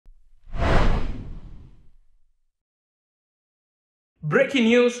Breaking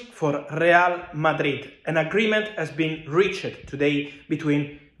news for Real Madrid. An agreement has been reached today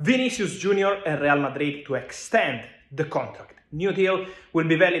between Vinicius Jr. and Real Madrid to extend the contract. New deal will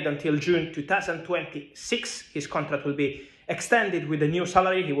be valid until June 2026. His contract will be extended with a new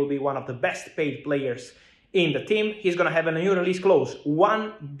salary. He will be one of the best paid players in the team. He's going to have a new release clause,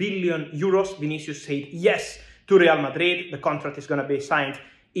 1 billion euros. Vinicius said yes to Real Madrid. The contract is going to be signed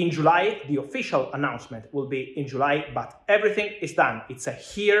in July. The official announcement will be in July, but everything is done. It's a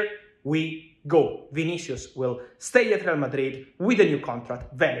here we go. Vinicius will stay at Real Madrid with a new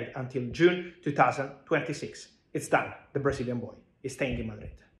contract valid until June 2026. It's done. The Brazilian boy is staying in Madrid.